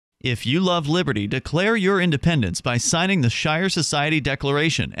If you love liberty, declare your independence by signing the Shire Society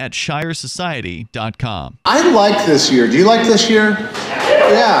Declaration at shiresociety.com. I like this year. Do you like this year?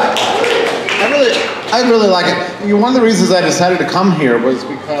 Yeah. I really like it. One of the reasons I decided to come here was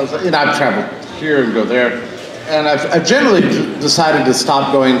because I've traveled here and go there, and I've generally decided to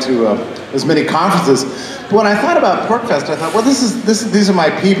stop going to as many conferences. But when I thought about Porcfest, I thought, well, these are my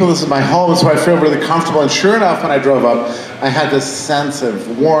people, this is my home, so I feel really comfortable. And sure enough, when I drove up, I had this sense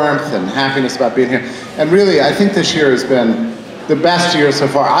of warmth and happiness about being here. And really, I think this year has been the best year so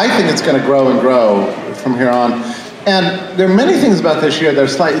far. I think it's going to grow and grow from here on. And there are many things about this year that are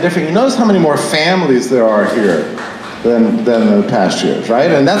slightly different. You notice how many more families there are here than the past years, right?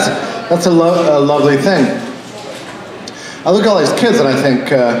 And that's a lovely thing. I look at all these kids and I think,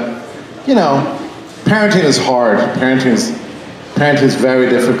 parenting is hard. Parenting is very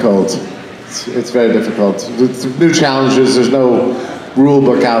difficult. It's very difficult. There's new challenges. There's no rule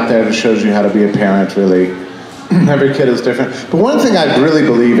book out there that shows you how to be a parent, really. Every kid is different. But one thing I really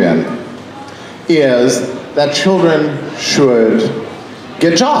believe in is that children should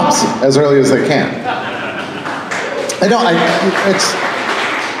get jobs as early as they can. And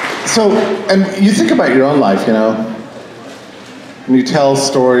you think about your own life, and you tell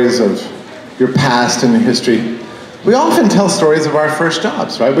stories of your past and your history. We often tell stories of our first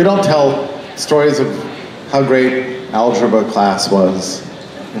jobs, right? We don't tell stories of how great algebra class was.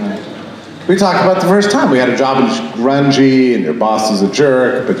 We talk about the first time we had a job in grungy and your boss was a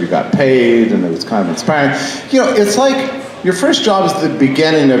jerk, but you got paid and it was kind of inspiring. It's like your first job is the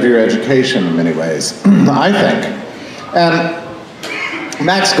beginning of your education in many ways, I think. And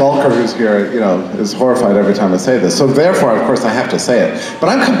Max Gulker, who's here, is horrified every time I say this. So therefore, of course, I have to say it. But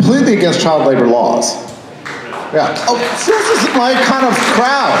I'm completely against child labor laws. Yeah. Oh, this is my kind of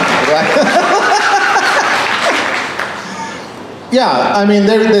crowd, right? Yeah, I mean,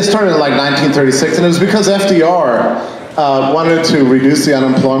 they started in like 1936, and it was because FDR wanted to reduce the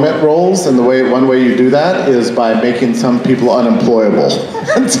unemployment rolls, and one way you do that is by making some people unemployable.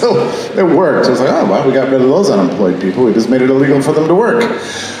 And so it worked. It was like, oh, well, we got rid of those unemployed people. We just made it illegal for them to work.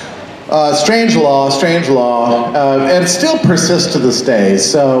 Strange law, and it still persists to this day.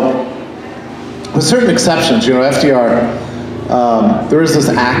 So, with certain exceptions, FDR, there was this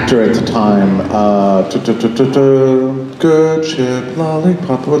actor at the time, good ship,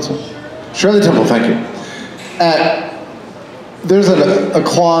 lollipop, Shirley Temple, thank you. There's a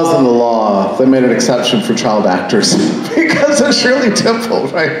clause in the law that made an exception for child actors because of Shirley Temple,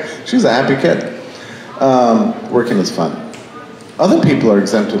 right? She's a happy kid. Working is fun. Other people are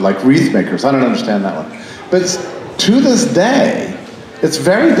exempted, like wreath makers. I don't understand that one. But to this day, it's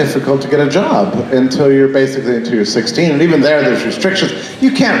very difficult to get a job until you're 16. And even there's restrictions.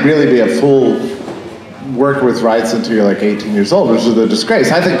 You can't really be a full worker with rights until you're like 18 years old, which is a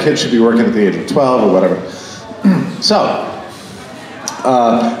disgrace. I think kids should be working at the age of 12 or whatever. So,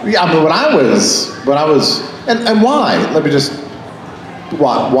 but when I was, and why? Let me just,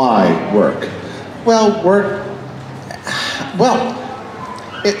 why work?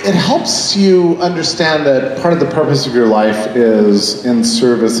 It helps you understand that part of the purpose of your life is in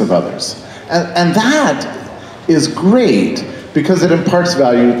service of others. And that is great because it imparts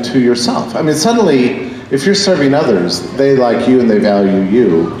value to yourself. I mean, suddenly, if you're serving others, they like you and they value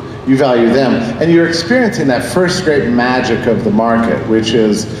you. You value them, and you're experiencing that first great magic of the market, which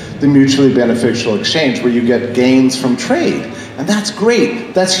is the mutually beneficial exchange, where you get gains from trade. And that's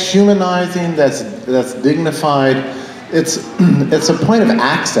great. That's humanizing, that's dignified. It's a point of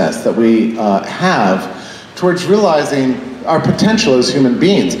access that we have towards realizing our potential as human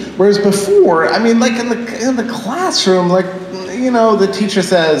beings. Whereas before, I mean, like in the classroom, like, the teacher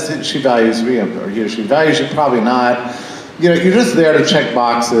says she values me, or he or she values you, probably not. You're just there to check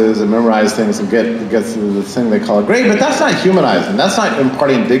boxes and memorize things and get the thing they call a grade, but that's not humanizing. That's not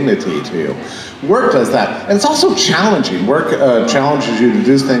imparting dignity to you. Work does that. And it's also challenging. Work challenges you to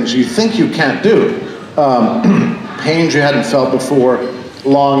do things you think you can't do. Pains you hadn't felt before,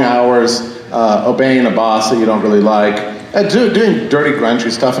 long hours, obeying a boss that you don't really like, doing dirty, grungy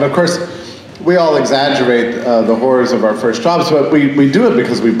stuff. And of course, we all exaggerate the horrors of our first jobs, but we do it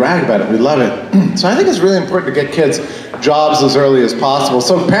because we brag about it, we love it. So I think it's really important to get kids jobs as early as possible.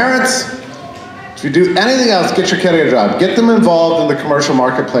 So parents, if you do anything else, get your kid a job. Get them involved in the commercial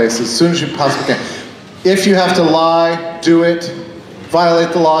marketplace as soon as you possibly can. If you have to lie, do it.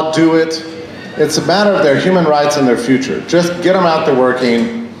 Violate the law, do it. It's a matter of their human rights and their future. Just get them out there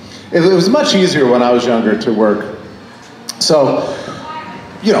working. It was much easier when I was younger to work. So,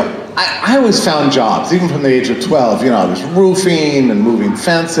 I always found jobs, even from the age of 12. There's roofing and moving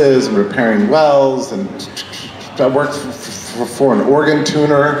fences and repairing wells, and I worked for an organ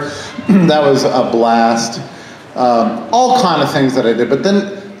tuner. That was a blast. All kind of things that I did. But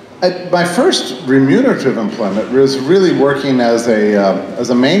then my first remunerative employment was really working as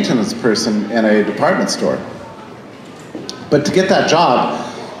a maintenance person in a department store. But to get that job,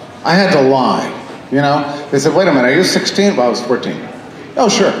 I had to lie, you know? They said, wait a minute, are you 16? Well, I was 14. Oh,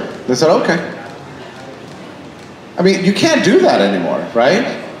 sure. They said, okay. I mean, you can't do that anymore,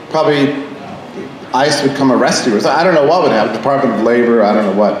 right? Probably ICE would come arrest you, or I don't know what would happen, Department of Labor, I don't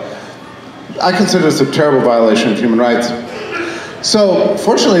know what. I consider this a terrible violation of human rights. So,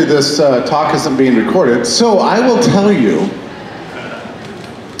 fortunately, this talk isn't being recorded, so I will tell you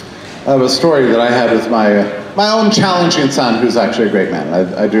of a story that I had with my own challenging son, who's actually a great man.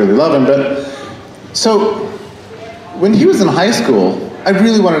 I dearly love him, but so when he was in high school, I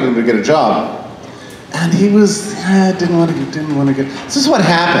really wanted him to get a job. And he was, didn't want to get, this is what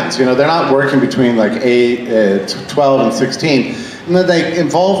happens, you know, they're not working between like 12 and 16, and then they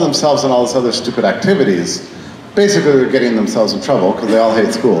involve themselves in all this other stupid activities. Basically, they're getting themselves in trouble because they all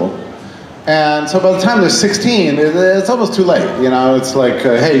hate school. And so by the time they're 16, it's almost too late, you know, it's like,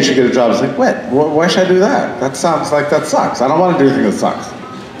 hey, you should get a job. It's like, what? Why should I do that? That sounds like that sucks. I don't want to do anything that sucks.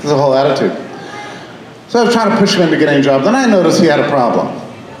 This is the whole attitude. So I was trying to push him into getting a job, then I noticed he had a problem.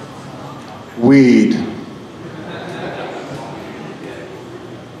 Weed.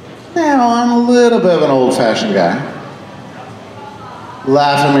 Now, I'm a little bit of an old-fashioned guy.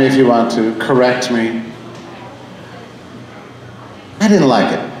 Laugh at me if you want to, correct me. I didn't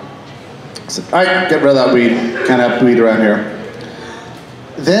like it. I said, all right, get rid of that weed. Can't have weed around here.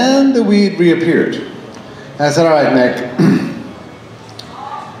 Then the weed reappeared. And I said, all right, Nick,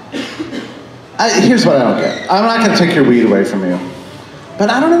 here's what I don't get. I'm not gonna take your weed away from you.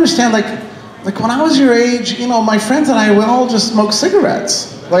 But I don't understand, like when I was your age, you know, my friends and I would all just smoke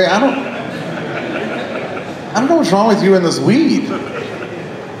cigarettes. Like, I don't know what's wrong with you and this weed.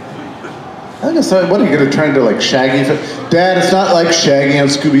 I guess, what are you gonna turn into like Shaggy? Dad, it's not like Shaggy and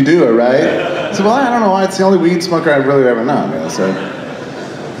Scooby-Doo, right? I said, well, I don't know why, it's the only weed smoker I've really ever known. You know, so.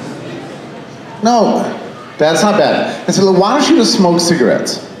 No, Dad, it's not bad. I said, well, why don't you just smoke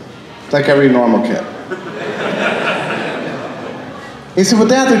cigarettes? Like every normal kid. He said, well,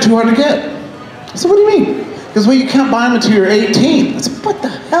 Dad, they're too hard to get. I said, what do you mean? Because, well, you can't buy them until you're 18. I said, what the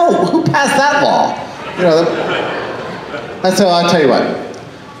hell? Who passed that law? You know, I said, well, I'll tell you what.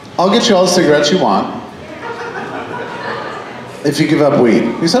 I'll get you all the cigarettes you want if you give up weed.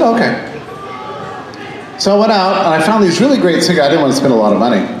 He said, okay. So I went out and I found these really great cigarettes. I didn't want to spend a lot of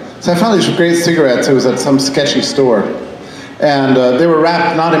money. So I found these great cigarettes. It was at some sketchy store. And they were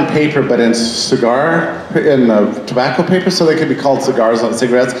wrapped not in paper, but in tobacco paper, so they could be called cigars, not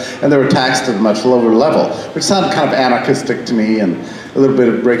cigarettes, and they were taxed at a much lower level, which sounded kind of anarchistic to me and a little bit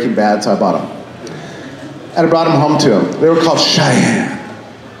of Breaking Bad, so I bought them. And I brought them home to him. They were called Cheyenne.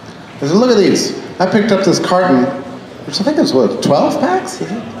 I said, look at these. I picked up this carton, which I think was, what, 12 packs?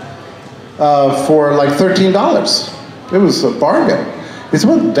 For like $13. It was a bargain. He said,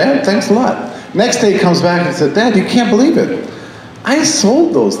 well, Dad, thanks a lot. Next day he comes back and said, Dad, you can't believe it. I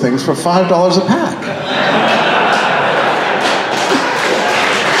sold those things for $5 a pack.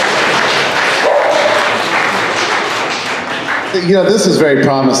 You know, this is very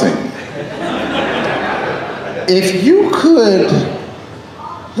promising. If you could,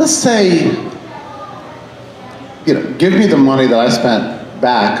 let's say, you know, give me the money that I spent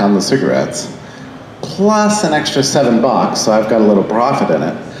back on the cigarettes, plus an extra $7, so I've got a little profit in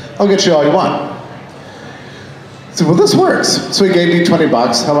it, I'll get you all you want. I said, well, this works. So he gave me $20.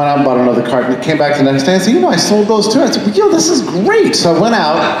 I went out and bought another carton. He came back the next day and said, you know, I sold those too. I said, well, yo, this is great. So I went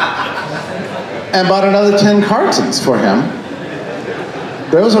out and bought another 10 cartons for him.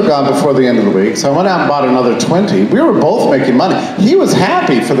 Those were gone before the end of the week. So I went out and bought another 20. We were both making money. He was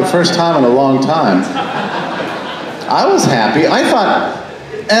happy for the first time in a long time. I was happy. I thought,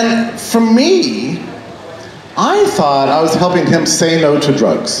 and for me, I thought I was helping him say no to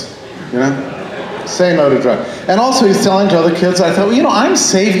drugs, you know? Say no to drugs. And also he's telling to other kids, I thought, well, you know, I'm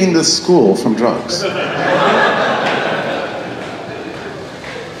saving this school from drugs.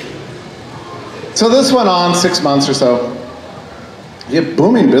 So this went on 6 months or so. He had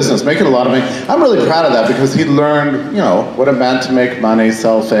booming business, making a lot of money. I'm really proud of that because he learned, you know, what it meant to make money,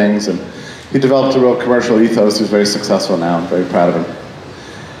 sell things, and he developed a real commercial ethos. He's very successful now. I'm very proud of him.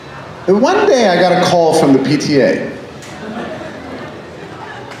 And one day I got a call from the PTA.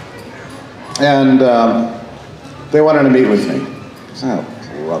 And they wanted to meet with me. I said,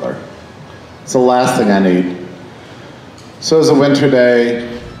 oh, brother. It's the last thing I need. So it was a winter day.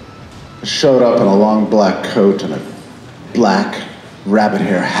 I showed up in a long black coat and a black rabbit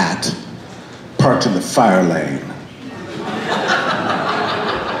hair hat, parked in the fire lane.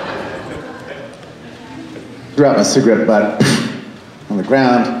 dropped my cigarette butt on the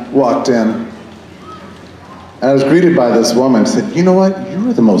ground, walked in, and I was greeted by this woman, said, you know what, you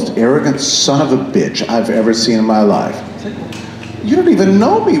are the most arrogant son of a bitch I've ever seen in my life. I was like, you don't even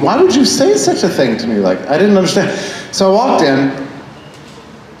know me, why would you say such a thing to me? Like, I didn't understand. So I walked in,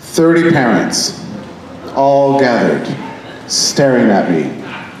 30 parents, all gathered, staring at me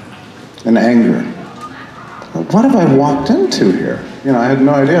in anger. What have I walked into here? You know, I had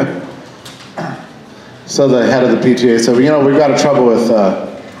no idea. So the head of the PTA said, well, you know, we've got a trouble with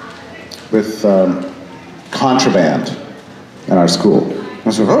contraband in our school. I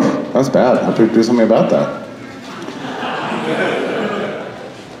said, oh, that's bad. I'll have to do something about that.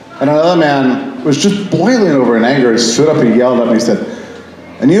 And another man was just boiling over in anger. He stood up and yelled at me. He said,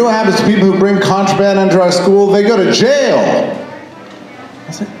 and you know what happens to people who bring contraband into our school? They go to jail.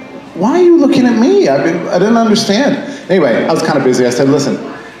 I said, why are you looking at me? I didn't understand. Anyway, I was kind of busy. I said, listen,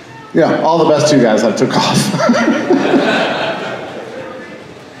 yeah, all the best to you guys. I took off.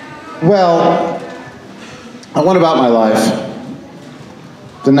 Well, I went about my life.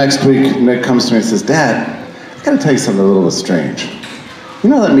 The next week, Nick comes to me and says, Dad, I gotta tell you something a little bit strange. You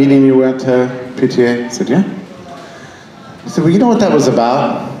know that meeting you went to, PTA? I said, yeah. He said, well, you know what that was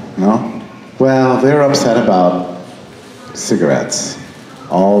about? No? Well, they're upset about cigarettes.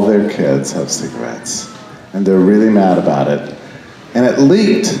 All their kids have cigarettes. And they're really mad about it. And it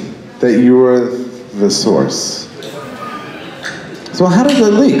leaked that you were the source. So how did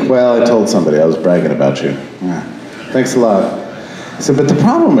it leak? Well, I told somebody. I was bragging about you. Yeah. Thanks a lot. He said, but the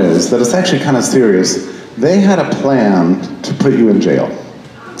problem is that it's actually kind of serious. They had a plan to put you in jail.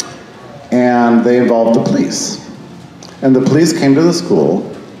 And they involved the police. And the police came to the school,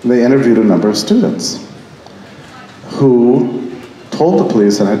 and they interviewed a number of students who told the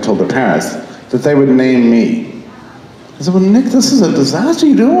police, and had told their parents, that they would name me. I said, well, Nick, this is a disaster.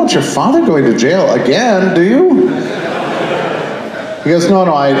 You don't want your father going to jail again, do you? He goes, no,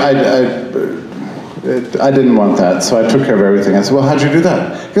 I didn't want that, so I took care of everything. I said, well, how'd you do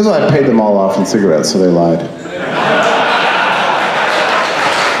that? He goes, well, I paid them all off in cigarettes, so they lied.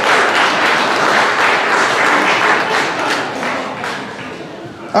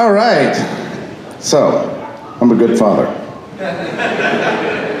 All right, so I'm a good father.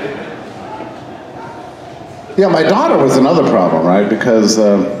 Yeah, my daughter was another problem, right? Because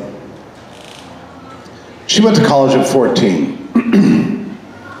she went to college at 14.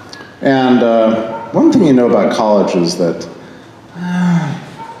 And one thing you know about college is that,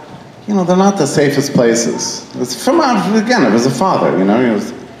 you know, they're not the safest places. It's from, again, it was a father, you know,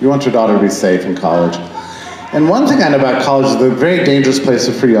 you want your daughter to be safe in college. And one thing I know about college is they're very dangerous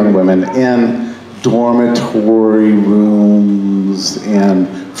places for young women in dormitory rooms and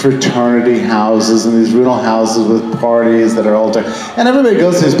fraternity houses and these rental houses with parties that are all day. And everybody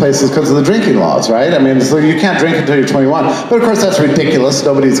goes to these places because of the drinking laws, right? I mean, so you can't drink until you're 21. But of course that's ridiculous.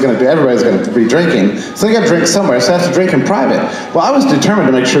 Everybody's going to be drinking. So you got to drink somewhere, so they have to drink in private. Well, I was determined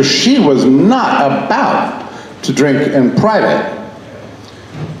to make sure she was not about to drink in private.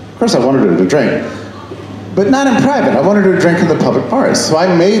 Of course I wanted her to drink. But not in private. I wanted her to drink in the public bars. So I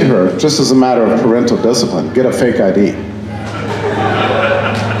made her, just as a matter of parental discipline, get a fake ID.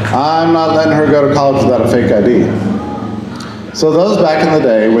 I'm not letting her go to college without a fake ID. So those back in the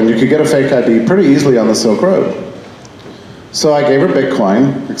day when you could get a fake ID pretty easily on the Silk Road. So I gave her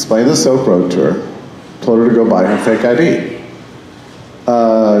Bitcoin, explained the Silk Road to her, told her to go buy her fake ID.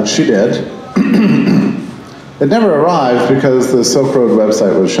 She did. It never arrived because the Silk Road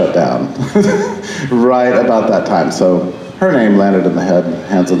website was shut down right about that time. So her name landed in the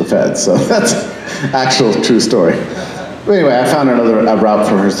hands of the feds. So that's actual true story. But anyway, I found a route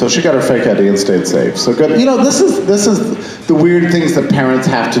for her. So she got her fake ID and stayed safe. So good. You know, this is the weird things that parents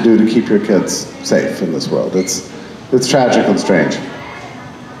have to do to keep your kids safe in this world. It's tragic and strange.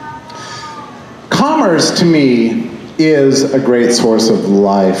 Commerce, to me, is a great source of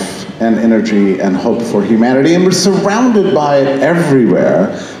life and energy and hope for humanity, and we're surrounded by it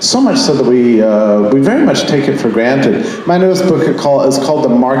everywhere, so much so that we very much take it for granted. My newest book is called The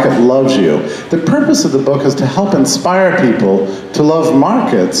Market Loves You. The purpose of the book is to help inspire people to love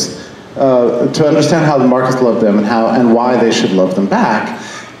markets, to understand how the markets love them and why they should love them back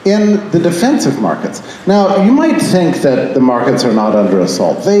in the defensive markets. Now, you might think that the markets are not under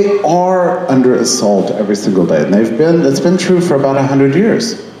assault. They are under assault every single day, and it's been true for about 100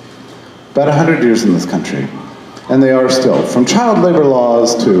 years. About 100 years in this country. And they are still. From child labor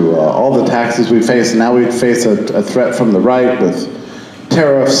laws to all the taxes we face, and now we face a threat from the right with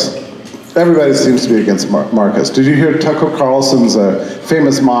tariffs. Everybody seems to be against markets. Did you hear Tucker Carlson's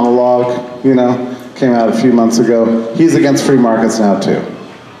famous monologue, came out a few months ago? He's against free markets now too.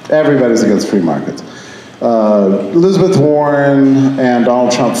 Everybody's against free markets. Elizabeth Warren and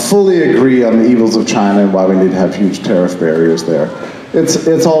Donald Trump fully agree on the evils of China and why we need to have huge tariff barriers there.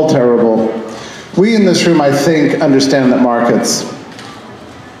 It's all terrible. We in this room, I think, understand that markets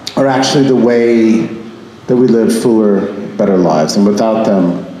are actually the way that we live fuller, better lives, and without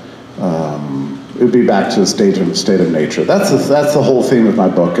them, it would be back to a state of nature. That's the whole theme of my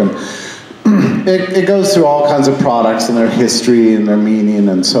book, and it goes through all kinds of products and their history and their meaning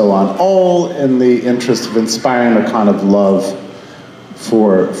and so on, all in the interest of inspiring a kind of love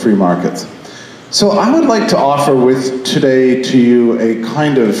for free markets. So I would like to offer with today to you a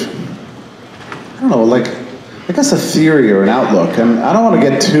kind of, I don't know, like, I guess a theory or an outlook. And I don't want to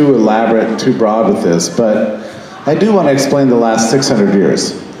get too elaborate and too broad with this, but I do want to explain the last 600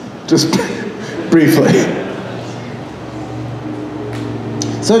 years, just briefly.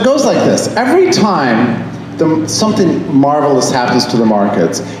 So it goes like this. Every time something marvelous happens to the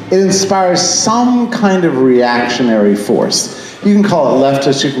markets, it inspires some kind of reactionary force. You can call it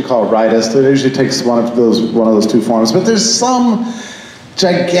leftist, you can call it rightist. It usually takes one of those two forms. But there's some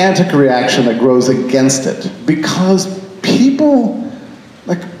gigantic reaction that grows against it because people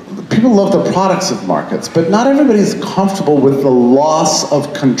love the products of markets, but not everybody's comfortable with the loss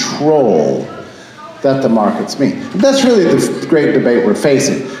of control that the markets mean. That's really the great debate we're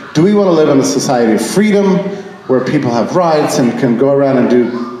facing. Do we want to live in a society of freedom where people have rights and can go around and do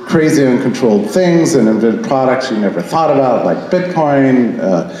crazy uncontrolled things and invent products you never thought about, like Bitcoin,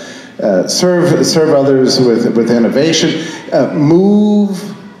 serve others with innovation,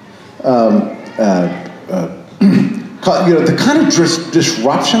 the kind of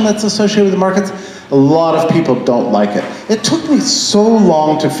disruption that's associated with the markets? A lot of people don't like it. It took me so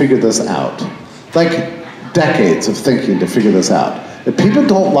long to figure this out. Like decades of thinking to figure this out. That people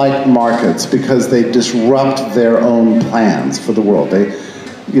don't like markets because they disrupt their own plans for the world.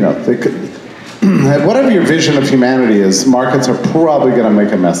 Whatever your vision of humanity is, markets are probably going to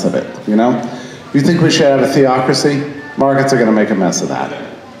make a mess of it, you know? You think we should have a theocracy? Markets are going to make a mess of that.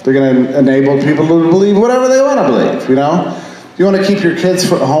 They're going to enable people to believe whatever they want to believe, you know? You want to keep your kids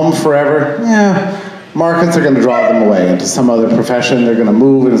home forever? Yeah. Markets are going to draw them away into some other profession. They're going to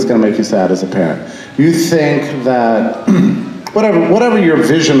move, and it's going to make you sad as a parent. You think that whatever your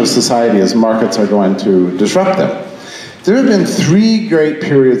vision of society is, markets are going to disrupt them. There have been 3 great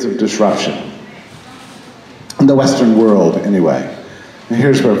periods of disruption in the Western world, anyway. And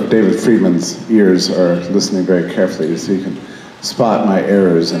here's where David Friedman's ears are listening very carefully, so you can spot my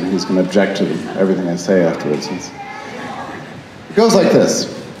errors, and he's going to object to everything I say afterwards. It goes like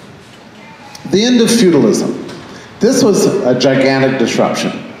this. The end of feudalism. This was a gigantic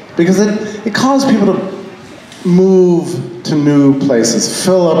disruption because it caused people to move to new places,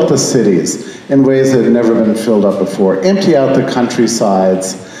 fill up the cities in ways that had never been filled up before, empty out the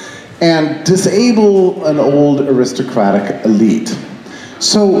countrysides, and disable an old aristocratic elite.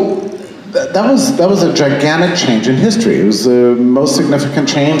 So that was a gigantic change in history. It was the most significant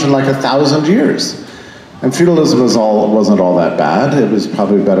change in like 1,000 years. And feudalism wasn't all that bad. It was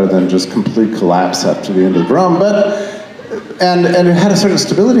probably better than just complete collapse after the end of Rome, and it had a certain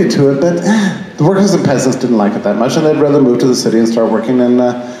stability to it, but the workers and peasants didn't like it that much, and they'd rather move to the city and start working in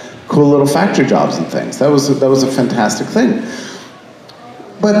cool little factory jobs and things. That was a fantastic thing.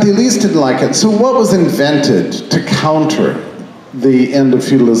 But the elites didn't like it, so what was invented to counter the end of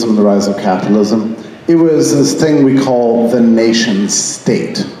feudalism and the rise of capitalism? It was this thing we call the nation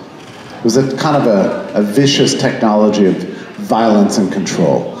state. It was a kind of a vicious technology of violence and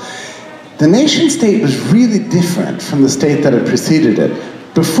control. The nation state was really different from the state that had preceded it.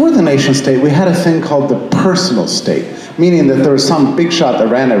 Before the nation state, we had a thing called the personal state, meaning that there was some big shot that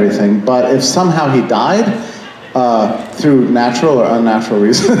ran everything, but if somehow he died, through natural or unnatural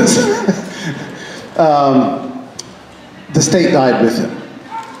reasons, the state died with him.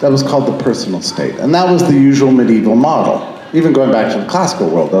 That was called the personal state, and that was the usual medieval model. Even going back to the classical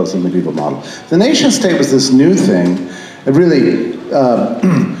world, that was the medieval model. The nation state was this new thing. It really,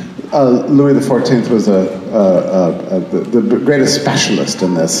 Louis XIV was the greatest specialist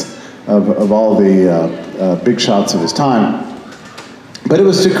in this, of all the big shots of his time. But it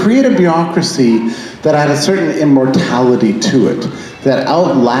was to create a bureaucracy that had a certain immortality to it, that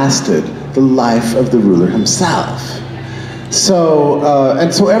outlasted the life of the ruler himself. So,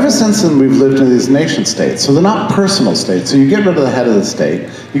 and so ever since then we've lived in these nation states. So they're not personal states. So you get rid of the head of the state,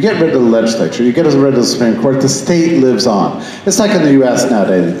 you get rid of the legislature, you get rid of the Supreme Court, the state lives on. It's like in the US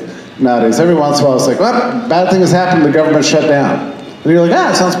nowadays. Every once in a while it's like, well, bad thing has happened, the government shut down. And you're like,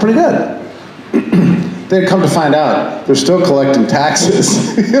 it sounds pretty good. Then come to find out, they're still collecting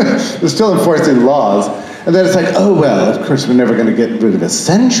taxes. They're still enforcing laws. And then it's like, oh, well, of course we're never going to get rid of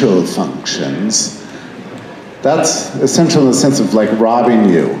essential functions. That's essential in the sense of like robbing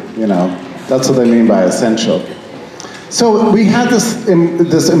you, you know. That's what they mean by essential. So we had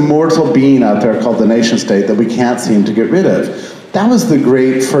this immortal being out there called the nation state that we can't seem to get rid of. That was the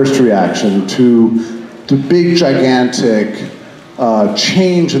great first reaction to the big, gigantic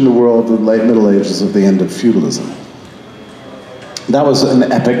change in the world in the late Middle Ages of the end of feudalism. That was an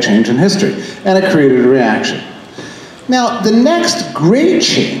epic change in history, and it created a reaction. Now, the next great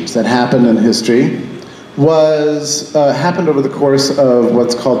change that happened in history happened over the course of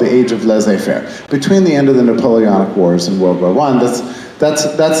what's called the Age of Laissez-faire. Between the end of the Napoleonic Wars and World War I,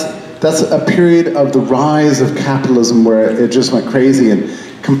 that's a period of the rise of capitalism where it just went crazy and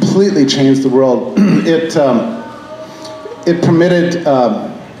completely changed the world. It permitted,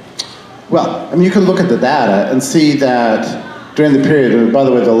 well, I mean, you can look at the data and see that during the period, and by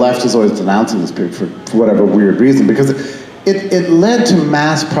the way, the left is always denouncing this period for whatever weird reason, because it led to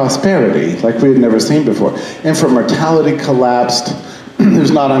mass prosperity like we had never seen before. Infant mortality collapsed. It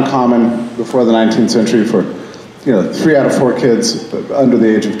was not uncommon before the 19th century for 3 out of 4 kids under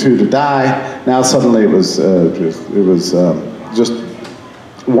the age of 2 to die. Now suddenly it was just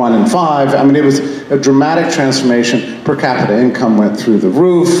 1 in 5. I mean, it was a dramatic transformation. Per capita income went through the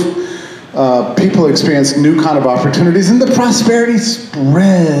roof. People experienced new kind of opportunities, and the prosperity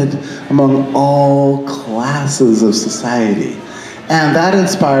spread among all classes of society. And that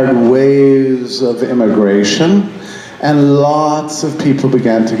inspired waves of immigration, and lots of people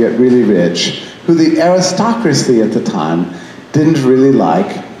began to get really rich, who the aristocracy at the time didn't really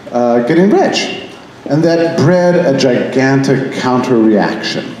like getting rich. And that bred a gigantic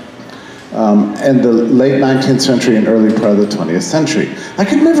counter-reaction. In the late 19th century and early part of the 20th century. I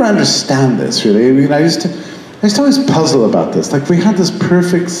could never understand this, really. I mean, I used to always puzzle about this. Like, we had this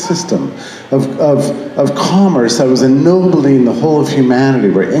perfect system of commerce that was ennobling the whole of humanity,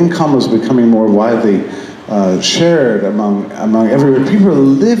 where income was becoming more widely shared among everyone. People were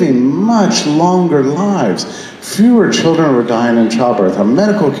living much longer lives. Fewer children were dying in childbirth. Our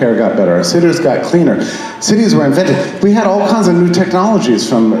medical care got better. Our cities got cleaner. Cities were invented. We had all kinds of new technologies,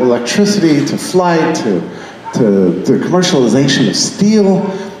 from electricity to flight to the commercialization of steel.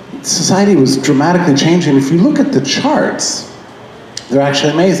 Society was dramatically changing. If you look at the charts, they're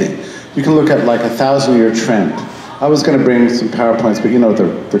actually amazing. You can look at like a 1,000-year trend. I was going to bring some PowerPoints, but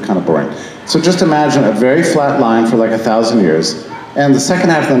they're kind of boring. So just imagine a very flat line for like 1,000 years. And the second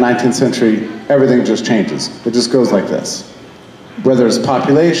half of the 19th century, everything just changes. It just goes like this. Whether it's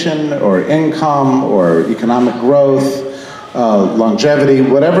population or income or economic growth, longevity,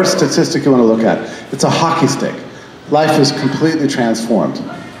 whatever statistic you want to look at, it's a hockey stick. Life is completely transformed.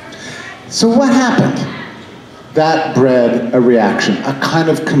 So what happened? That bred a reaction, a kind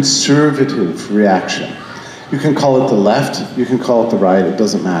of conservative reaction. You can call it the left, you can call it the right, it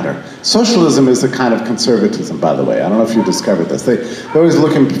doesn't matter. Socialism is a kind of conservatism, by the way. I don't know if you discovered this. They're always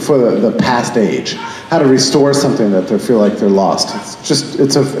looking for the past age, how to restore something that they feel like they're lost.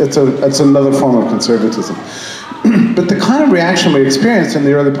 It's another form of conservatism. But the kind of reaction we experienced in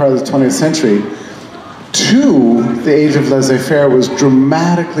the early part of the 20th century to the age of laissez-faire was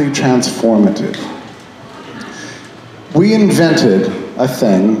dramatically transformative. We invented a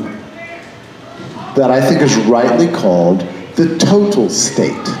thing that I think is rightly called the total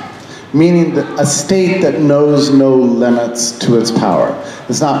state, meaning a state that knows no limits to its power.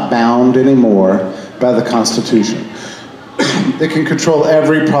 It's not bound anymore by the Constitution. It can control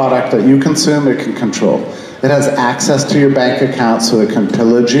every product that you consume, it can control. It has access to your bank account, so it can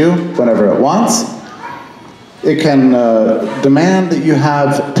pillage you whenever it wants. It can demand that you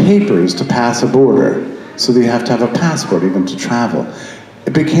have papers to pass a border, so that you have to have a passport even to travel.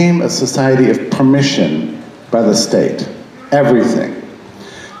 It became a society of permission by the state. Everything.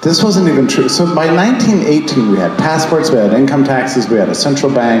 This wasn't even true. So by 1918, we had passports, we had income taxes, we had a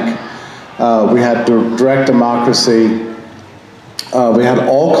central bank, we had direct democracy, we had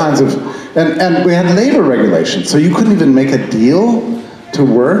all kinds of, and we had labor regulations. So you couldn't even make a deal to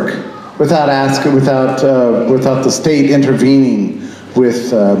work without the state intervening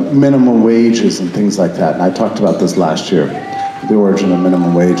with minimum wages and things like that. And I talked about this last year. The origin of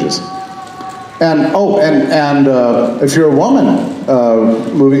minimum wages. And if you're a woman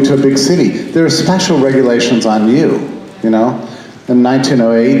moving to a big city, there are special regulations on you, In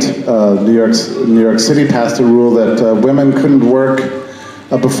 1908, New York City passed a rule that women couldn't work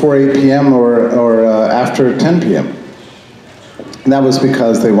before 8 p.m. or after 10 p.m. And that was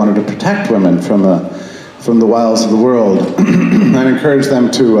because they wanted to protect women from the wiles of the world and encourage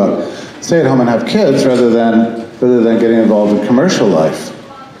them to stay at home and have kids rather than getting involved in commercial life.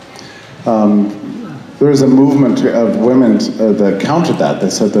 there was a movement of women that countered that. They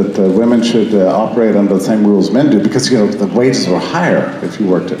said that women should operate under the same rules men do because, the wages were higher if you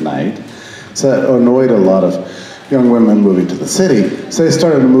worked at night. So that annoyed a lot of young women moving to the city. So they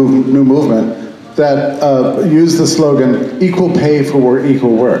started a new movement that used the slogan, equal pay for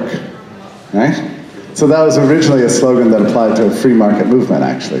equal work, right? So that was originally a slogan that applied to a free market movement,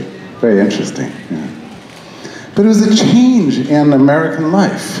 actually. Very interesting. Yeah. But it was a change in American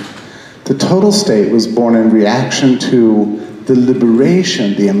life. The total state was born in reaction to the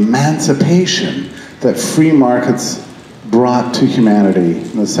liberation, the emancipation that free markets brought to humanity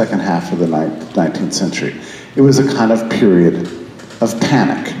in the second half of the 19th century. It was a kind of period of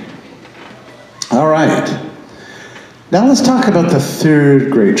panic. All right. Now let's talk about the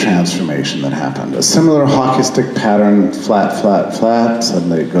third great transformation that happened. A similar hockey stick pattern, flat, flat, flat,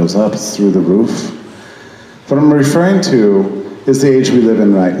 suddenly it goes up, it's through the roof. What I'm referring to is the age we live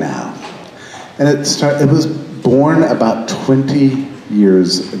in right now. And it was born about 20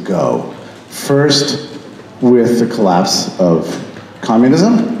 years ago. First with the collapse of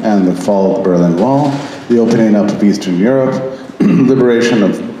communism and the fall of the Berlin Wall, the opening up of Eastern Europe, liberation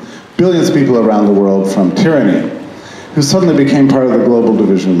of billions of people around the world from tyranny, who suddenly became part of the global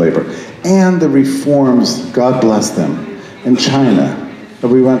division of labor, and the reforms, God bless them, in China.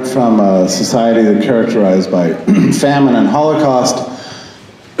 We went from a society that characterized by famine and Holocaust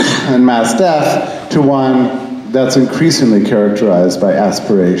and mass death to one that's increasingly characterized by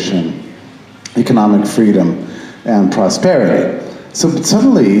aspiration, economic freedom, and prosperity. So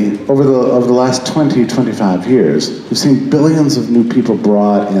suddenly, over the last 20, 25 years, we've seen billions of new people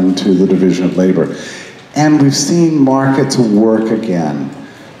brought into the division of labor. And we've seen markets work again,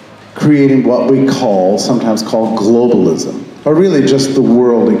 creating what we sometimes call globalism, or really just the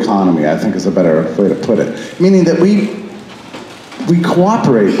world economy, I think is a better way to put it. Meaning that we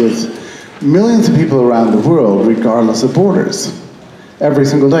cooperate with millions of people around the world regardless of borders, every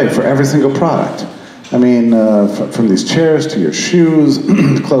single day, for every single product. I mean, from these chairs to your shoes,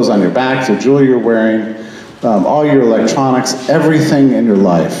 clothes on your back, the jewelry you're wearing, all your electronics, everything in your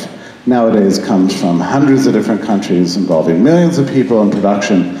life nowadays comes from hundreds of different countries involving millions of people in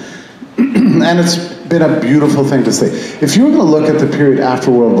production. And it's been a beautiful thing to see. If you were going to look at the period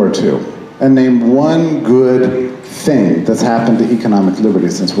after World War II and name one good thing that's happened to economic liberty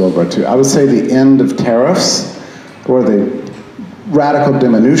since World War II, I would say the end of tariffs, or the radical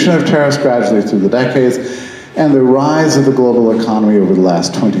diminution of tariffs gradually through the decades, and the rise of the global economy over the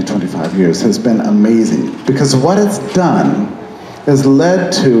last 20, 25 years has been amazing. Because what it's done has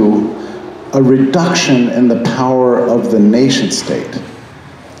led to a reduction in the power of the nation state.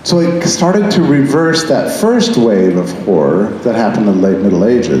 So it started to reverse that first wave of horror that happened in the late Middle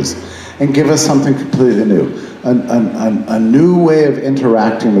Ages and give us something completely new, a new way of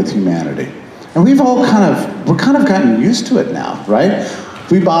interacting with humanity. And we're kind of gotten used to it now, right?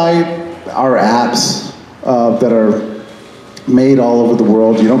 We buy our apps that are made all over the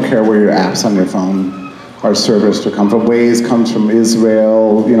world. You don't care where your apps on your phone are serviced or come from. Waze comes from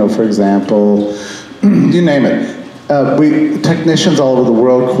Israel, for example. You name it. Technicians all over the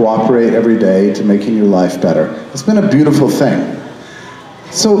world cooperate every day to making your life better. It's been a beautiful thing.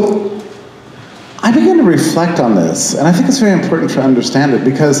 So I began to reflect on this, and I think it's very important to understand it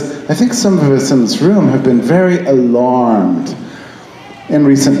because I think some of us in this room have been very alarmed in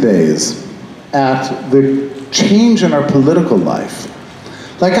recent days at the change in our political life.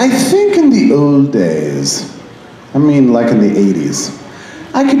 Like, I think in the old days, like in the 80s,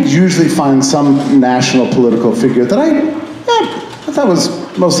 I could usually find some national political figure that I thought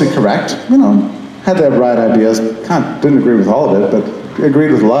was mostly correct, had the right ideas, didn't agree with all of it, but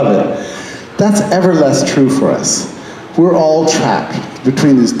agreed with a lot of it. That's ever less true for us. We're all trapped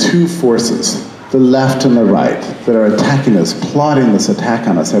between these two forces, the left and the right, that are attacking us, plotting this attack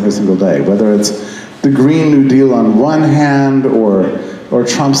on us every single day, whether it's the Green New Deal on one hand or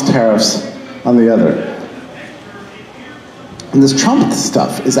Trump's tariffs on the other. And this Trump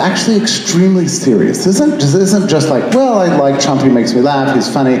stuff is actually extremely serious. This isn't just like, well, I like Trump, he makes me laugh,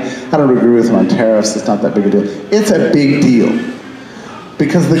 he's funny, I don't agree with him on tariffs, it's not that big a deal. It's a big deal.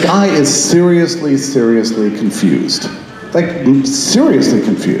 Because the guy is seriously confused. Like, seriously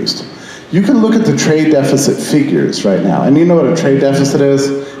confused. You can look at the trade deficit figures right now, and you know what a trade deficit is?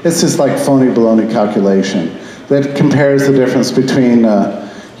 It's just like phony baloney calculation that compares the difference between,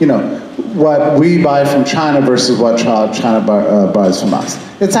 what we buy from China versus what China buys from us.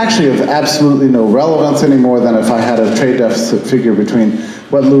 It's actually of absolutely no relevance any more than if I had a trade deficit figure between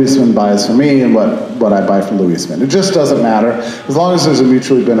what Louisman buys from me and what I buy from Louisman. It just doesn't matter. As long as there's a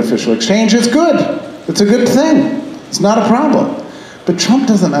mutually beneficial exchange, it's good. It's a good thing. It's not a problem. But Trump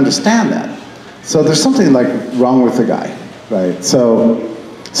doesn't understand that. So there's something like wrong with the guy, right? So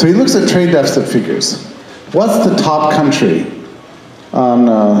he looks at trade deficit figures. What's the top country on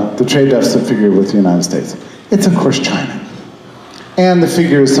the trade deficit figure with the United States? It's of course China. And the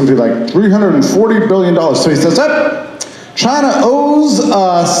figure is something like $340 billion. So he says, China owes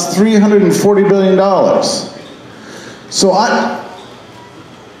us $340 billion. So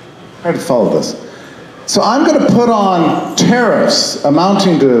try to follow this. So I'm going to put on tariffs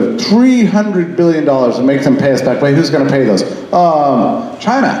amounting to $300 billion and make them pay us back. Wait, who's going to pay those?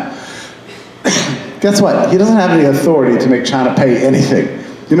 China. Guess what? He doesn't have any authority to make China pay anything.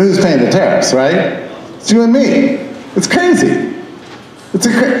 You know who's paying the tariffs, right? It's you and me. It's crazy.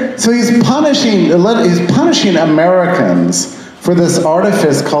 So he's punishing Americans for this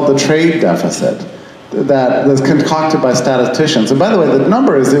artifice called the trade deficit that was concocted by statisticians. And by the way, the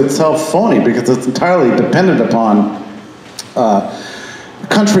number is itself phony because it's entirely dependent upon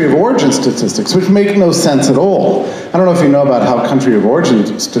country of origin statistics, which make no sense at all. I don't know if you know about how country of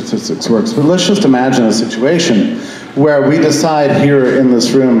origin statistics works, but let's just imagine a situation where we decide here in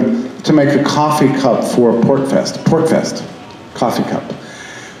this room to make a coffee cup for Porcfest, coffee cup.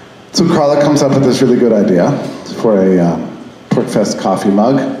 So Carla comes up with this really good idea for a Porcfest coffee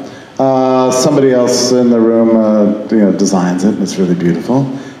mug. Somebody else in the room designs it, and it's really beautiful.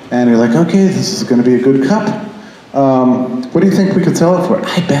 And you're like, okay, this is going to be a good cup. What do you think we could sell it for?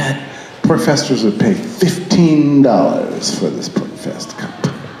 I bet Porcfesters would pay $15 for this Porcfest cup.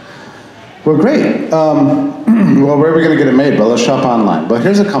 Well, great. Well, where are we going to get it made? Well, let's shop online. Well,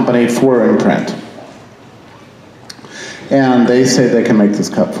 here's a company, 4imprint. And they say they can make this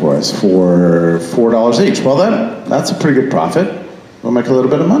cup for us for $4 each. Well, that's a pretty good profit. We'll make a little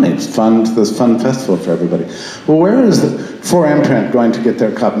bit of money. It's fun, this fun festival for everybody. Well, where is the 4imprint going to get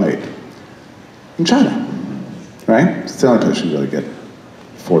their cup made? In China, right? It's the only place you really get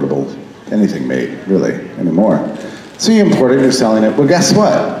affordable anything made, really, anymore. So you import it, you're selling it. Well, guess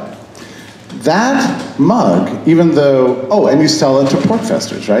what? That mug, even though, and you sell it to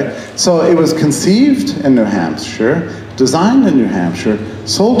Porcfesters, right? So it was conceived in New Hampshire, designed in New Hampshire,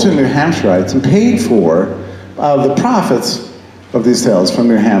 sold to New Hampshireites, and paid for the profits of these sales from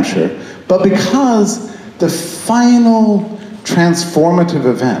New Hampshire. But because the final transformative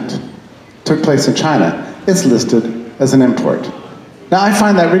event took place in China, it's listed as an import. Now, I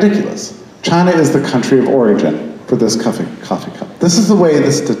find that ridiculous. China is the country of origin for this coffee cup. This is the way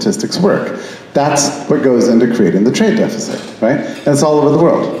the statistics work. That's what goes into creating the trade deficit, right? And it's all over the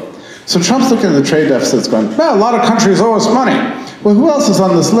world. So Trump's looking at the trade deficits going, well, a lot of countries owe us money. Well, who else is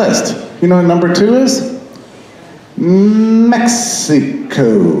on this list? You know what number 2 is? Mexico.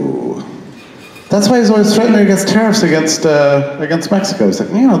 That's why he's always threatening against tariffs against Mexico. He's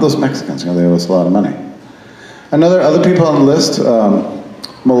like, those Mexicans, they owe us a lot of money. Other people on the list,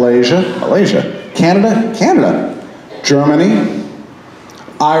 Malaysia, Canada, Germany,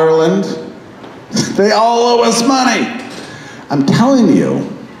 Ireland, they all owe us money. I'm telling you,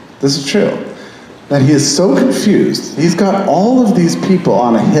 this is true, that he is so confused. He's got all of these people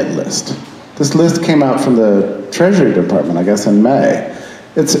on a hit list. This list came out from the Treasury Department, I guess, in May.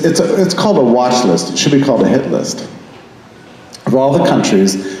 It's called a watch list. It should be called a hit list of all the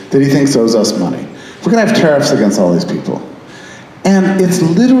countries that he thinks owes us money. We're going to have tariffs against all these people. And it's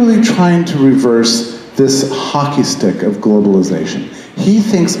literally trying to reverse this hockey stick of globalization. He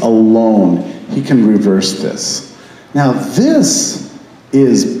thinks alone he can reverse this. Now, this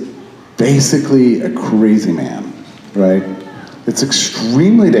is basically a crazy man, right? It's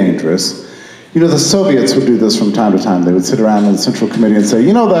extremely dangerous. The Soviets would do this from time to time. They would sit around in the Central Committee and say,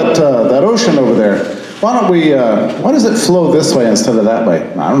 that ocean over there, why does it flow this way instead of that way?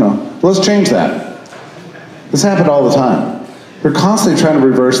 I don't know. Well, let's change that. This happened all the time. We're constantly trying to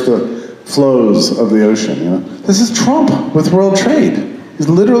reverse the flows of the ocean. This is Trump with world trade. He's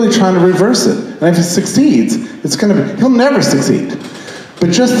literally trying to reverse it. And if he succeeds, he'll never succeed.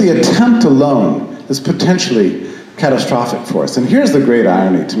 But just the attempt alone is potentially catastrophic for us. And here's the great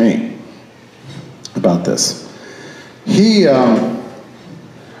irony to me about this. He,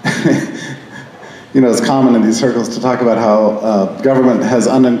 it's common in these circles to talk about how government has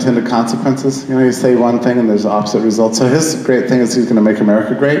unintended consequences. You say one thing and there's opposite results. So his great thing is he's going to make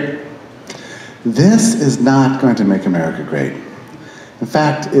America great. This is not going to make America great. In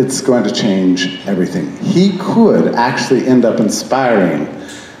fact, it's going to change everything. He could actually end up inspiring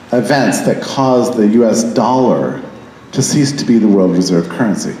events that cause the US dollar to cease to be the world reserve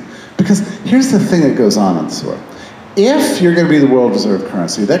currency. Because here's the thing that goes on in this world. If you're going to be the world reserve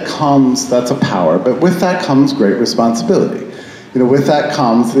currency, that's a power, but with that comes great responsibility. With that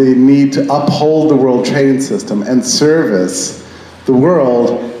comes the need to uphold the world trading system and service the the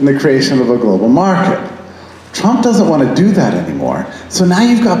world in the creation of a global market. Trump doesn't want to do that anymore. So now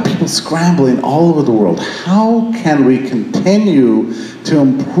you've got people scrambling all over the world. How can we continue to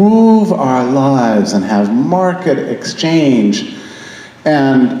improve our lives and have market exchange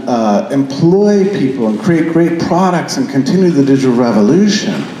and employ people and create great products and continue the digital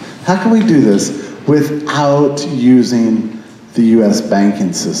revolution? How can we do this without using the US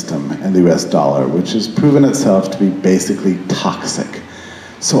banking system and the US dollar, which has proven itself to be basically toxic?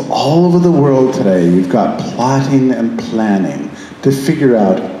 So all over the world today, you've got plotting and planning to figure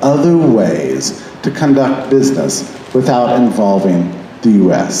out other ways to conduct business without involving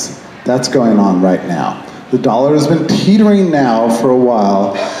the US. That's going on right now. The dollar has been teetering now for a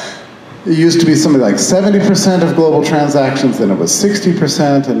while. It used to be something like 70% of global transactions, then it was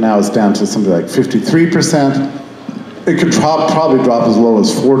 60%, and now it's down to something like 53%. It could probably drop as low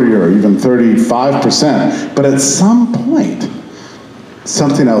as 40 or even 35%, but at some point,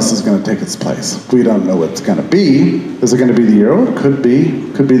 something else is going to take its place. We don't know what it's going to be. Is it going to be the euro? It could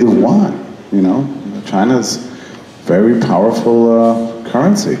be the yuan. You know, China's very powerful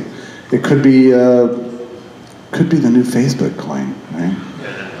currency. It could be the new Facebook coin, right?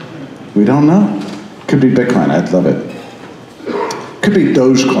 We don't know. Could be Bitcoin. I'd love it. Could be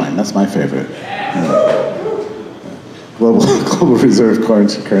Dogecoin. That's my favorite. Global reserve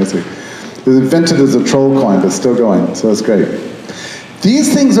currency. It was invented as a troll coin, but still going. So it's great.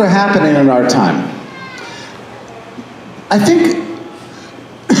 These things are happening in our time. I think,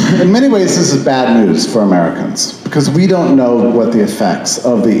 in many ways, this is bad news for Americans, because we don't know what the effects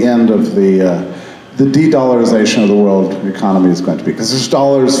of the end of the de-dollarization of the world economy is going to be, because there's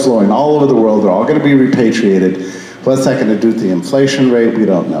dollars flowing all over the world. They're all going to be repatriated. What's that going to do to the inflation rate? We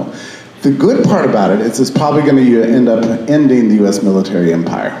don't know. The good part about it is it's probably going to end up ending the US military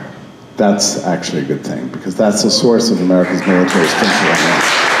empire. That's actually a good thing, because that's the source of America's military strength right now.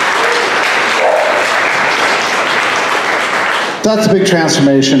 That's a big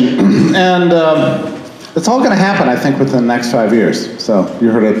transformation, and it's all going to happen, I think, within the next 5 years. So you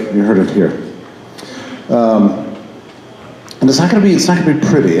heard it here. And it's not going to be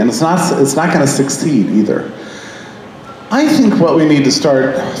pretty, and it's not going to succeed either. I think what we need to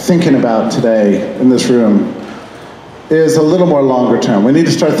start thinking about today in this room is a little more longer term. We need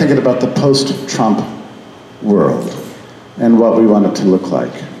to start thinking about the post-Trump world and what we want it to look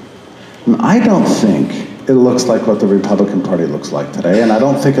like. And I don't think it looks like what the Republican Party looks like today, and I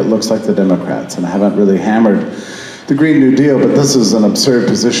don't think it looks like the Democrats, and I haven't really hammered the Green New Deal, but this is an absurd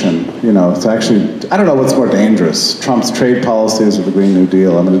position. You know, it's actually, I don't know what's more dangerous, Trump's trade policies or the Green New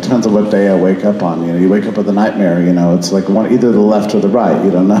Deal. I mean, it depends on what day I wake up on. You know, you wake up with a nightmare, you know, it's like either the left or the right,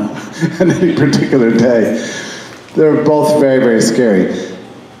 you don't know, on any particular day. They're both very, very scary.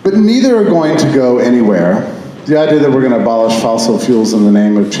 But neither are going to go anywhere. The idea that we're going to abolish fossil fuels in the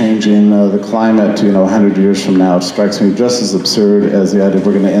name of changing the climate, you know, 100 years from now, strikes me just as absurd as the idea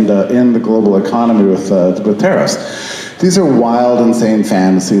we're going to end the global economy with tariffs. These are wild, insane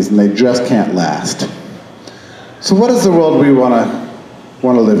fantasies, and they just can't last. So what is the world we want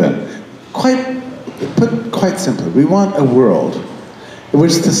to live in? Put quite simply, we want a world in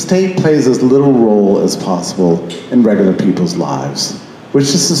which the state plays as little role as possible in regular people's lives, which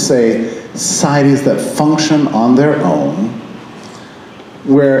is to say, societies that function on their own,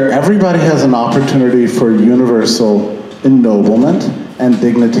 where everybody has an opportunity for universal ennoblement and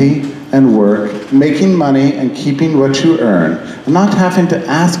dignity and work, making money and keeping what you earn, and not having to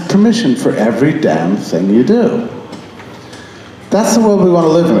ask permission for every damn thing you do. That's the world we want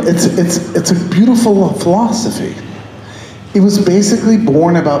to live in. It's a beautiful philosophy. It was basically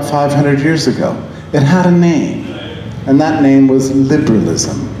born about 500 years ago. It had a name, and that name was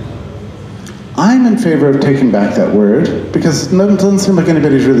liberalism. I'm in favor of taking back that word, because it doesn't seem like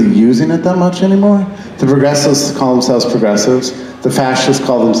anybody's really using it that much anymore. The progressives call themselves progressives. The fascists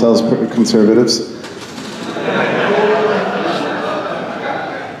call themselves conservatives.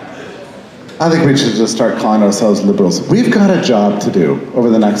 I think we should just start calling ourselves liberals. We've got a job to do over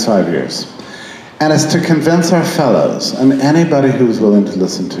the next 5 years. And it's to convince our fellows, and anybody who's willing to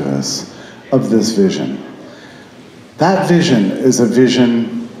listen to us, of this vision. That vision is a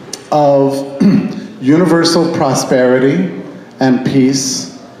vision of universal prosperity and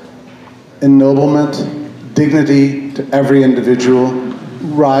peace, ennoblement, dignity to every individual,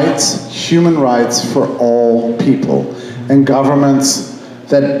 rights, human rights for all people, and governments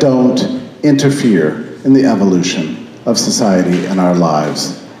that don't interfere in the evolution of society and our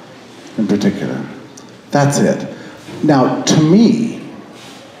lives in particular. That's it. Now, to me,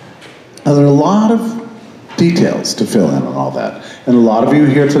 there are a lot of details to fill in on all that. And a lot of you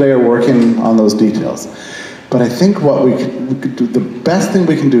here today are working on those details. But I think what we could do, the best thing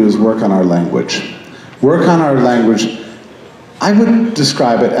we can do is work on our language. Work on our language. I would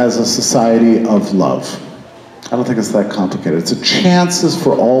describe it as a society of love. I don't think it's that complicated. It's a chances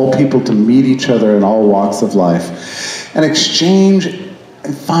for all people to meet each other in all walks of life and exchange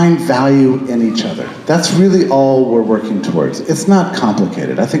and find value in each other. That's really all we're working towards. It's not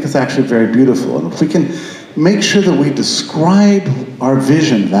complicated. I think it's actually very beautiful. And if we can make sure that we describe our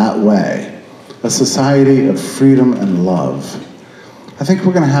vision that way, a society of freedom and love, I think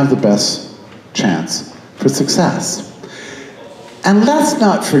we're going to have the best chance for success. And let's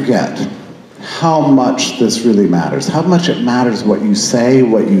not forget how much this really matters, how much it matters what you say,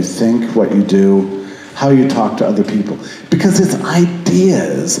 what you think, what you do, how you talk to other people. Because it's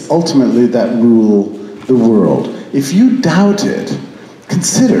ideas, ultimately, that rule the world. If you doubt it,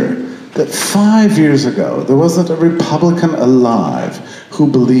 consider that 5 years ago, there wasn't a Republican alive who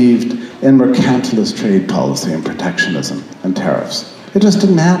believed in mercantilist trade policy and protectionism and tariffs. It just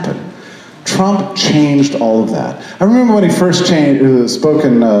didn't happen. Trump changed all of that. I remember when he first spoke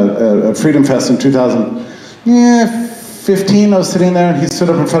in Freedom Fest in 2015, I was sitting there and he stood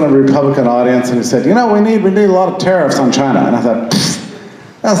up in front of a Republican audience and he said, you know, we need a lot of tariffs on China. And I thought,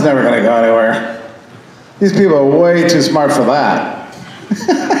 that's never going to go anywhere. These people are way too smart for that.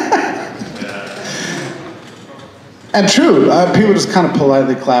 And true, people just kind of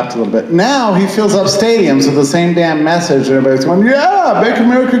politely clapped a little bit. Now he fills up stadiums with the same damn message. Everybody's going, yeah, make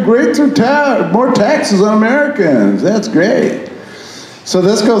America great through more taxes on Americans. That's great. So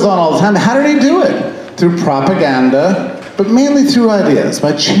this goes on all the time. How did he do it? Through propaganda, but mainly through ideas,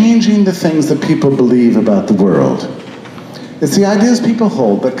 by changing the things that people believe about the world. It's the ideas people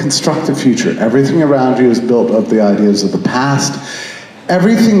hold that construct the future. Everything around you is built of the ideas of the past.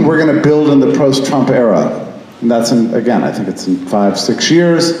 Everything we're going to build in the post-Trump era, and that's again, I think it's in 5-6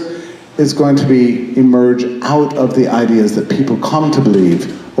 years, is going to emerge out of the ideas that people come to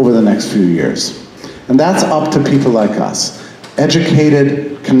believe over the next few years. And that's up to people like us.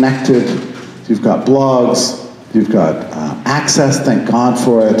 Educated, connected, you've got blogs, you've got access, thank God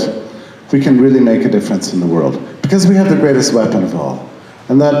for it. We can really make a difference in the world. Because we have the greatest weapon of all.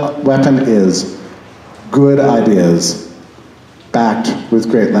 And that weapon is good ideas backed with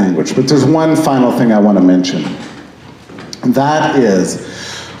great language. But there's one final thing I want to mention. And that is,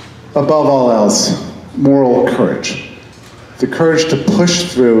 above all else, moral courage. The courage to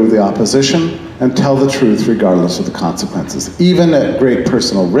push through the opposition and tell the truth regardless of the consequences, even at great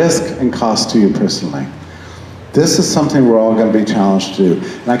personal risk and cost to you personally. This is something we're all going to be challenged to do.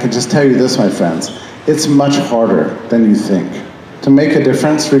 And I can just tell you this, my friends, it's much harder than you think. To make a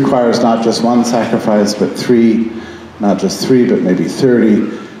difference requires not just one sacrifice, but 3, not just 3, but maybe 30,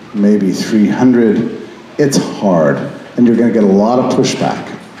 maybe 300. It's hard, and you're going to get a lot of pushback.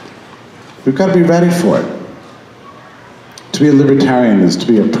 We've got to be ready for it. To be a libertarian is to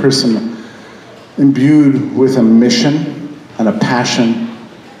be a person imbued with a mission and a passion,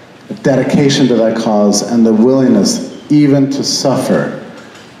 a dedication to that cause, and the willingness even to suffer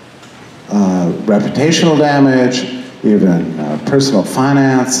reputational damage, even personal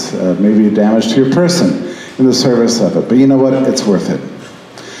finance, maybe damage to your person in the service of it. But you know what? It's worth it.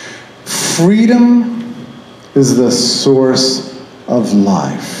 Freedom is the source of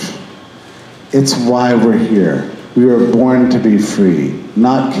life. It's why we're here. We were born to be free,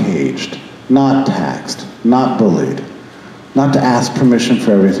 not caged, not taxed, not bullied, not to ask permission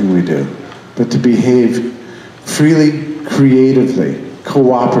for everything we do, but to behave freely, creatively,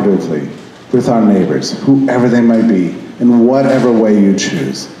 cooperatively with our neighbors, whoever they might be, in whatever way you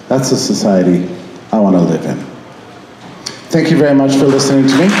choose. That's the society I want to live in. Thank you very much for listening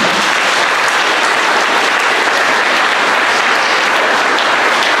to me.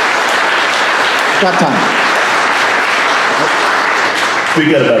 Got time.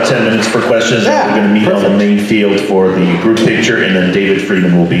 We've got about 10 minutes for questions. Yeah, we're going to meet perfect. on the main field for the group picture, and then David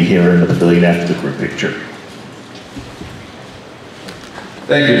Friedman will be here in the pavilion after the group picture.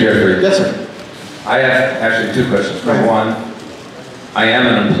 Thank you, Jeffrey. Yes, sir. I have actually 2 questions. Number one, I am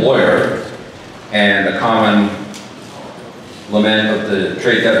an employer, and a common lament of the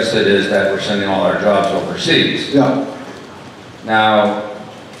trade deficit is that we're sending all our jobs overseas. Yeah. Now,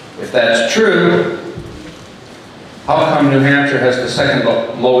 if that's true, how come New Hampshire has the second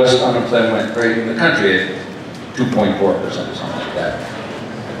lowest unemployment rate in the country at 2.4% or something like that?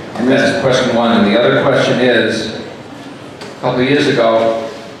 And that's question one. And the other question is, a couple of years ago,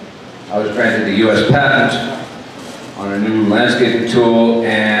 I was granted a U.S. patent on a new landscaping tool,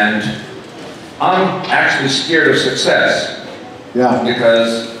 and I'm actually scared of success. Yeah.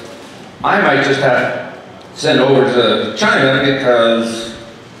 Because I might just have to send over to China because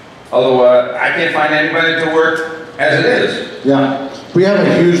Although I can't find anybody to work as it is. Yeah, we have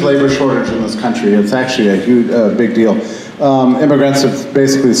a huge labor shortage in this country. It's actually a huge, big deal. Immigrants have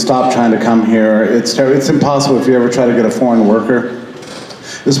basically stopped trying to come here. It's impossible if you ever try to get a foreign worker.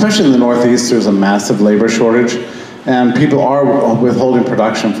 Especially in the Northeast, there's a massive labor shortage, and people are withholding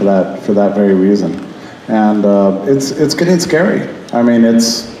production for that very reason. And it's getting scary. I mean, and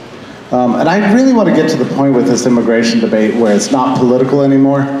I really want to get to the point with this immigration debate where it's not political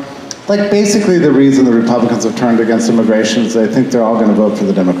anymore. Like, basically the reason the Republicans have turned against immigration is they think they're all going to vote for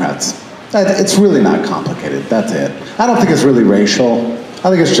the Democrats. It's really not complicated, that's it. I don't think it's really racial. I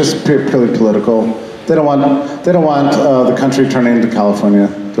think it's just purely political. They don't want the country turning into California,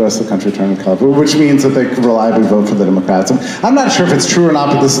 the rest of the country turning into California, which means that they can reliably vote for the Democrats. I'm not sure if it's true or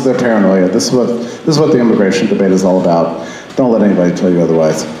not, but this is their paranoia. This is what the immigration debate is all about. Don't let anybody tell you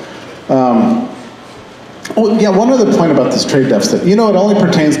otherwise. Oh, yeah, one other point about this trade deficit. You know, it only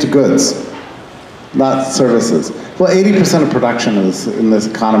pertains to goods, not services. Well, 80% of production in this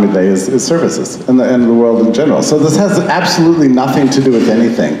economy today is services, and the world in general. So this has absolutely nothing to do with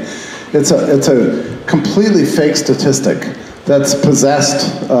anything. It's a completely fake statistic that's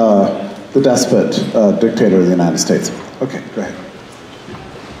possessed the despot dictator of the United States. Okay, go ahead.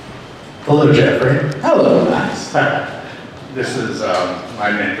 Hello, Jeffrey. Hello, Max. This is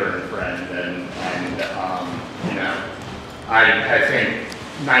my mentor and friend, and you know, I think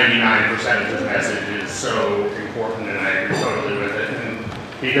 99% of this message is so important, and I agree totally with it. And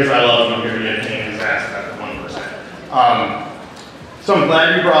because I love him, I'm going to get a pain in his ass about the 1%. So I'm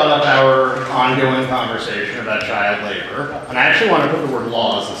glad you brought up our ongoing conversation about child labor, and I actually want to put the word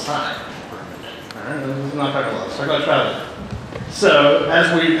laws aside for a minute. All right, let's not talk about laws. Talk about child labor. So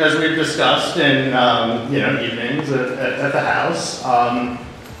as we've discussed in evenings at the house,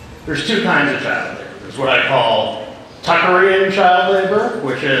 there's two kinds of child labor. There's what I call Tuckerian child labor,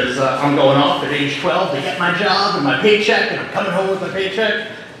 which is I'm going off at age 12 to get my job and my paycheck, and I'm coming home with my paycheck.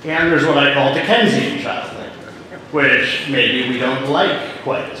 And there's what I call Dickensian child labor, which maybe we don't like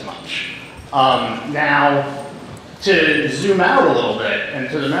quite as much. Now, to zoom out a little bit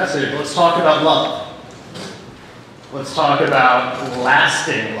into the message, let's talk about love. Let's talk about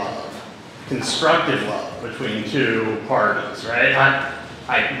lasting love, constructive love between two parties, right?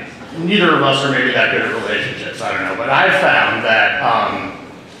 Neither of us are maybe that good at relationships, I don't know, but I've found that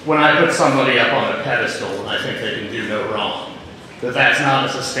when I put somebody up on a pedestal and I think they can do no wrong, that's not a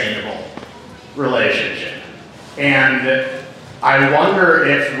sustainable relationship. And I wonder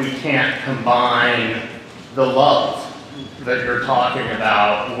if we can't combine the love that you're talking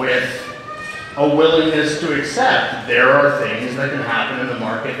about with a willingness to accept there are things that can happen in the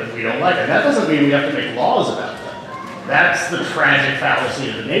market that we don't like. And that doesn't mean we have to make laws about them. That's the tragic fallacy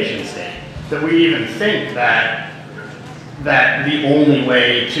of the nation state, that we even think that the only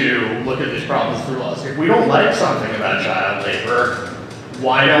way to look at these problems through laws. If we don't like something about child labor,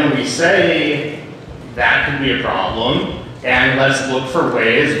 why don't we say that could be a problem, and let's look for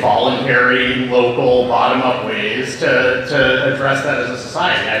ways, voluntary, local, bottom-up ways to address that as a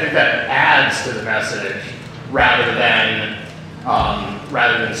society. I think that adds to the message rather than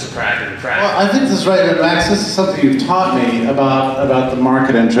subtract and detract. Well, I think this is right, and Max, this is something you've taught me about the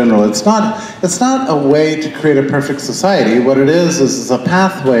market in general. It's not a way to create a perfect society. What it is a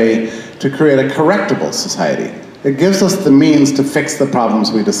pathway to create a correctable society. It gives us the means to fix the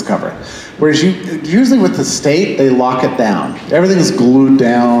problems we discover. Whereas usually with the state, they lock it down. Everything's glued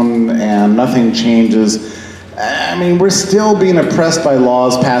down and nothing changes. I mean, we're still being oppressed by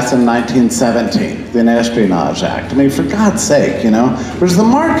laws passed in 1917, the Espionage Act. I mean, for God's sake, you know? Whereas the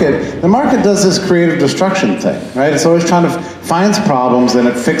market does this creative destruction thing, right? It's always trying to find problems and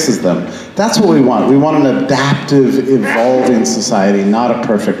it fixes them. That's what we want. We want an adaptive, evolving society, not a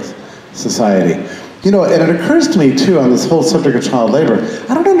perfect society. You know, and it occurs to me, too, on this whole subject of child labor,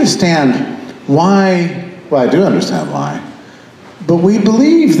 I don't understand why, well, I do understand why, but we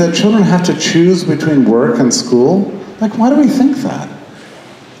believe that children have to choose between work and school. Like, why do we think that?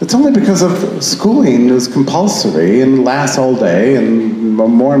 It's only because of schooling is compulsory and lasts all day and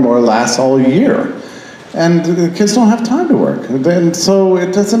more lasts all year. And the kids don't have time to work. And so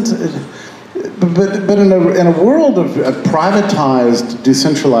it doesn't, but in a world of privatized,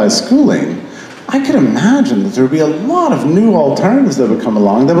 decentralized schooling, I could imagine that there would be a lot of new alternatives that would come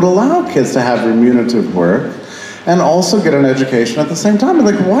along that would allow kids to have remunerative work and also get an education at the same time.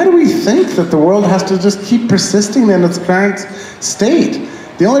 Like, why do we think that the world has to just keep persisting in its current state?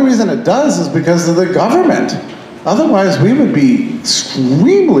 The only reason it does is because of the government. Otherwise, we would be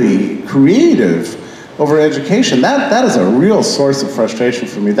extremely creative over education. That is a real source of frustration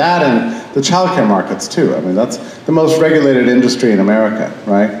for me. That and the childcare markets, too. I mean, that's the most regulated industry in America,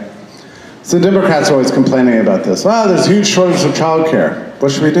 right? So Democrats are always complaining about this. Well, there's a huge shortage of childcare.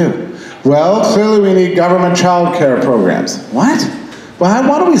 What should we do? Well, clearly we need government childcare programs. What? Well,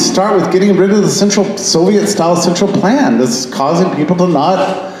 why don't we start with getting rid of the Soviet-style central plan that's causing people to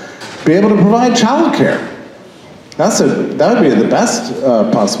not be able to provide childcare? That would be the best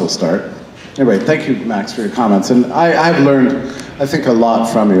possible start. Anyway, thank you, Max, for your comments. And I've learned, I think, a lot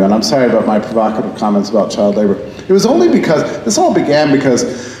from you. And I'm sorry about my provocative comments about child labor. It was only because, this all began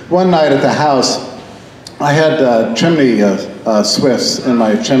because one night at the house, I had chimney swifts in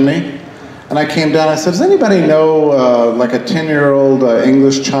my chimney. And I came down, I said, does anybody know like a 10-year-old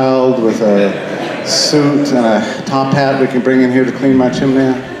English child with a suit and a top hat we can bring in here to clean my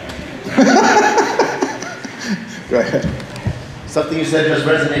chimney? Go ahead. Something you said just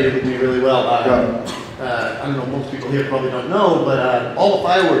resonated with me really well. I don't know, most people here probably don't know, but all the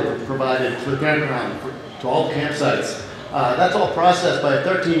firewood provided to the campground, to all the campsites, that's all processed by a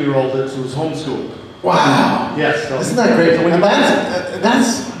 13-year-old who's homeschooled. Wow. Yes. So, isn't that great? So when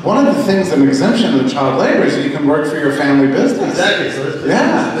that's one of the things, an exemption of child labor is that you can work for your family business. Exactly. So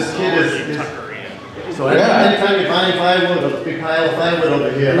this kid is so anytime you're buying firewood, a big pile of firewood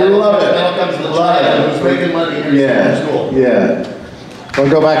over here, that all comes to the child who's making money here in school. Yeah. Well,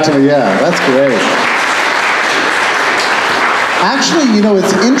 go back to me. Yeah, that's great. Actually, you know,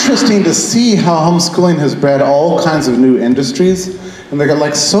 it's interesting to see how homeschooling has bred all kinds of new industries. And they got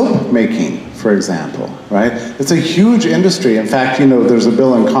like soap making, for example, right? It's a huge industry. In fact, you know, there's a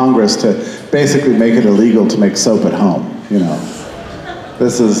bill in Congress to basically make it illegal to make soap at home, you know.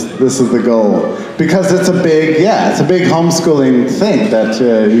 This is the goal. Because it's a big homeschooling thing that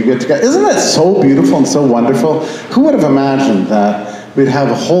you get to get. Isn't that so beautiful and so wonderful? Who would have imagined that we'd have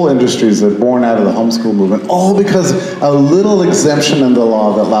whole industries that are born out of the homeschool movement, all because a little exemption in the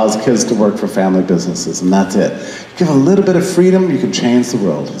law that allows kids to work for family businesses, and that's it. You give a little bit of freedom, you can change the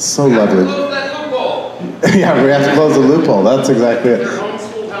world. It's so lovely. Close that loophole. Yeah, we have to close the loophole. That's exactly it. They're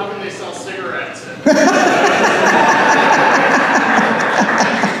homeschooled, how can they sell cigarettes?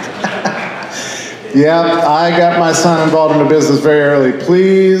 Yeah, I got my son involved in the business very early.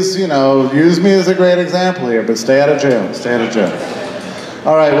 Please, you know, use me as a great example here, but stay out of jail. Stay out of jail.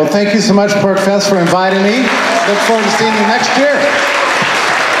 All right, well, thank you so much, Porcfest, for inviting me. Look forward to seeing you next year.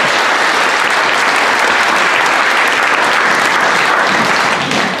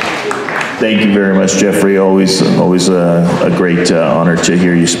 Thank you very much, Jeffrey. Always a great honor to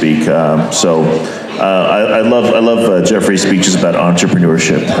hear you speak. I love Jeffrey's speeches about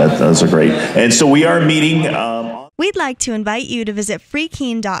entrepreneurship. Those are great. And so we are meeting. We'd like to invite you to visit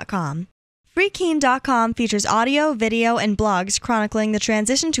freekeen.com. Freekeen.com features audio, video, and blogs chronicling the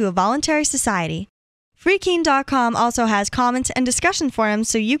transition to a voluntary society. Freekeen.com also has comments and discussion forums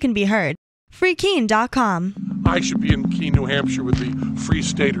so you can be heard. Freekeen.com. I should be in Keene, New Hampshire with the Free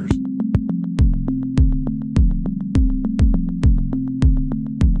Staters.